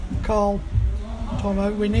Carl,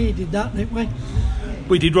 Tomo, we needed that, didn't we?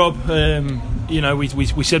 We did, Rob.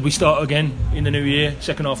 We said we start again in the new year,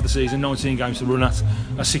 second half of the season, 19 games to run at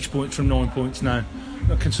 6 points from 9 points now.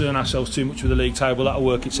 Not concern ourselves too much with the league table. That'll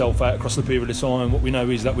work itself out across the period of time. What we know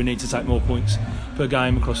is that we need to take more points per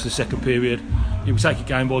game across the second period. We take it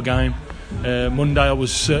game by game. Monday I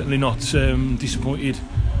was certainly not disappointed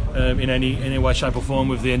in any way, shape or form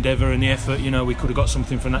with the endeavour and the effort. We could have got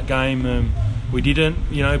something from that game. We didn't,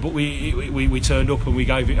 but we turned up and we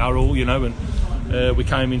gave it our all, and we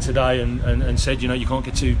came in today and said, you can't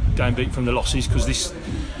get too downbeat from the losses, because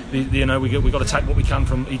we've got to take what we can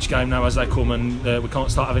from each game now as they come, and we can't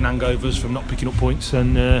start having hangovers from not picking up points.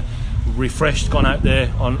 And refreshed, gone out there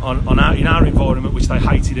in our environment, which they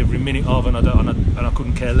hated every minute of, and I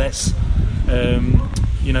couldn't care less.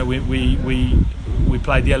 We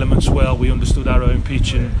played the elements well. We understood our own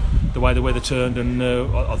pitch and the way the weather turned, and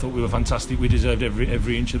I thought we were fantastic. We deserved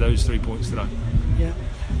every inch of those 3 points today. Yeah,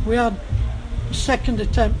 we had second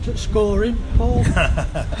attempt at scoring, Paul.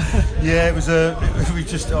 Yeah, it was the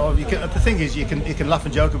thing is, you can laugh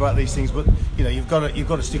and joke about these things, but you've got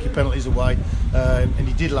to stick your penalties away, and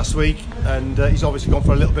he did last week, and he's obviously gone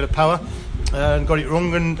for a little bit of power and got it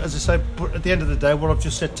wrong. And as I say, but at the end of the day, what I've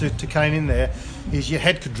just said to Kane in there is your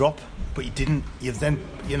head could drop, but you didn't. You've then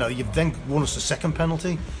won us the second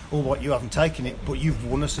penalty, or what, you haven't taken it, but you've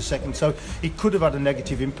won us the second. So it could have had a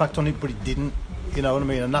negative impact on it, but it didn't. You know what I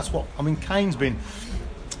mean? And that's what I mean. Kane's been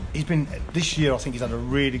this year. I think he's had a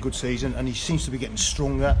really good season, and he seems to be getting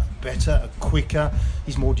stronger, better, quicker.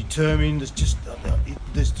 He's more determined. There's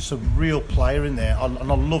just a real player in there, and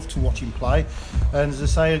I love to watch him play. And as I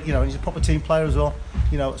say, he's a proper team player as well.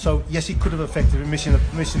 So yes, he could have affected him missing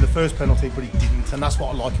the first penalty, but he didn't, and that's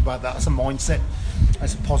what I like about that. It's a mindset.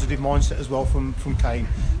 It's a positive mindset as well from Kane.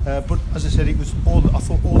 But as I said, I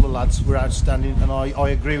thought all the lads were outstanding, and I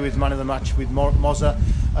agree with man of the match with Mozza,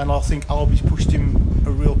 and I think Albi's pushed him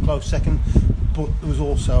a real close second. But there was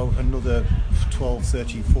also another 12,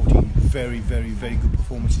 13, 14 very, very, very good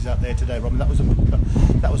performances out there today, Robin. That was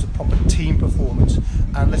a proper team performance,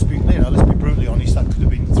 and let's be brutally honest, that could have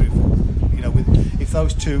been 3 or 4. If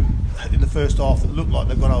those two in the first half that look like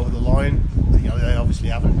they've gone over the line, they obviously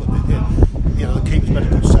haven't, but the keeper's made a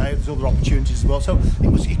good save. There's other opportunities as well, so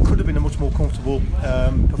it could have been a much more comfortable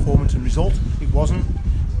performance and result. It wasn't.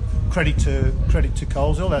 Credit to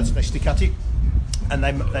Coleshill, they stick at it, and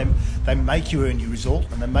they make you earn your result,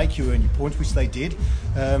 and they make you earn your points, which they did.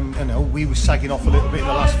 We were sagging off a little bit in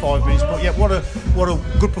the last 5 minutes, but yeah, what a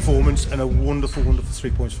good performance and a wonderful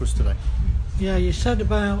 3 points for us today. Yeah, you said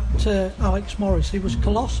about Alex Morris, he was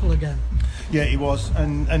colossal again. Yeah, he was,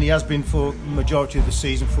 and he has been for the majority of the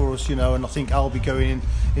season for us, and I think Albie going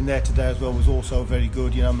in there today as well was also very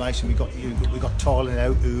good. Mason, we got Tyler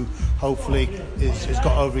out, who hopefully has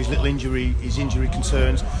got over his injury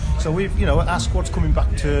concerns. So our squad's coming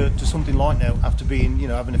back to something like now after being,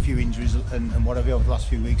 having a few injuries and whatever over the last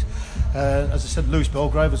few weeks. As I said, Lewis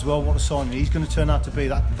Belgrave as well. What a signing he's going to turn out to be.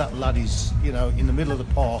 That lad is, in the middle of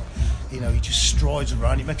the park. He just strides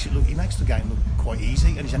around. He makes the game look quite easy,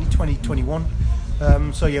 and he's only 20, 21.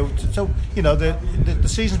 The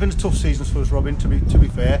season's been a tough season for us, Robin. To be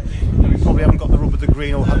fair, we probably haven't got the rub of the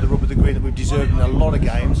green or had the rub of the green that we've deserved in a lot of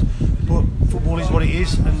games. But football is what it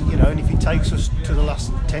is, and if it takes us to the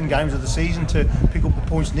last 10 games of the season to pick up the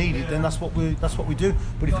points needed, then that's what we do.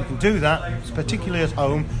 But if we can do that, particularly at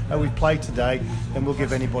home, how we've played today, then we'll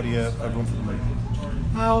give anybody a run for the money.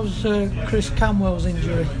 How's Chris Camwell's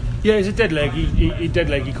injury? Yeah, he's a dead leg. He dead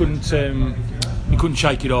leg. He couldn't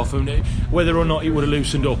shake it off, and whether or not it would have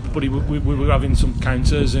loosened up, but we were having some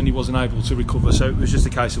counters and he wasn't able to recover. So it was just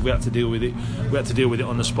a case of we had to deal with it. We had to deal with it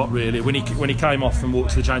on the spot, really. When he came off and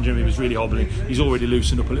walked to the changing room, he was really hobbling. He's already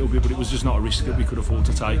loosened up a little bit, but it was just not a risk that we could afford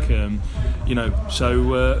to take.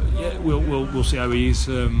 We'll see how he is.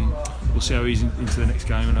 We'll see how he's into the next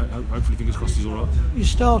game, and hopefully, fingers crossed, he's all right. You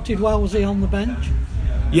started well. Was he on the bench?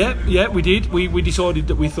 Yeah, we did. We decided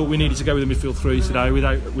that we thought we needed to go with a midfield 3 today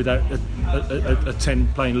without a 10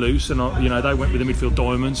 playing loose, and they went with a midfield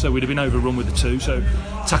diamond, so we'd have been overrun with the 2. So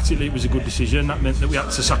tactically, it was a good decision. That meant that we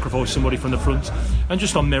had to sacrifice somebody from the front, and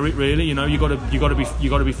just on merit, really. You got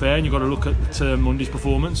to be fair, and you got to look at Monday's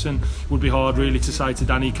performance. And it would be hard, really, to say to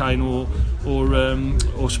Danny, Kane or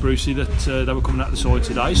Sprucey that they were coming out the side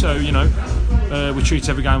today. So we treat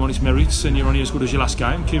every game on its merits, and you're only as good as your last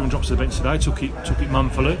game. Kieran drops to the bench today, took it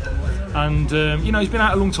manfully. And he's been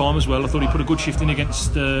out a long time as well. I thought he put a good shift in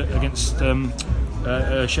against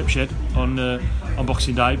Shepshed on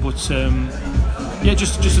Boxing Day, but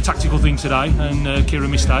just a tactical thing today. And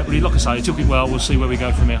Kieran missed out, but like I say, he took it well. We'll see where we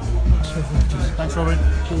go from here. Thanks, Robin.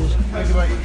 Cheers. Thank you, mate.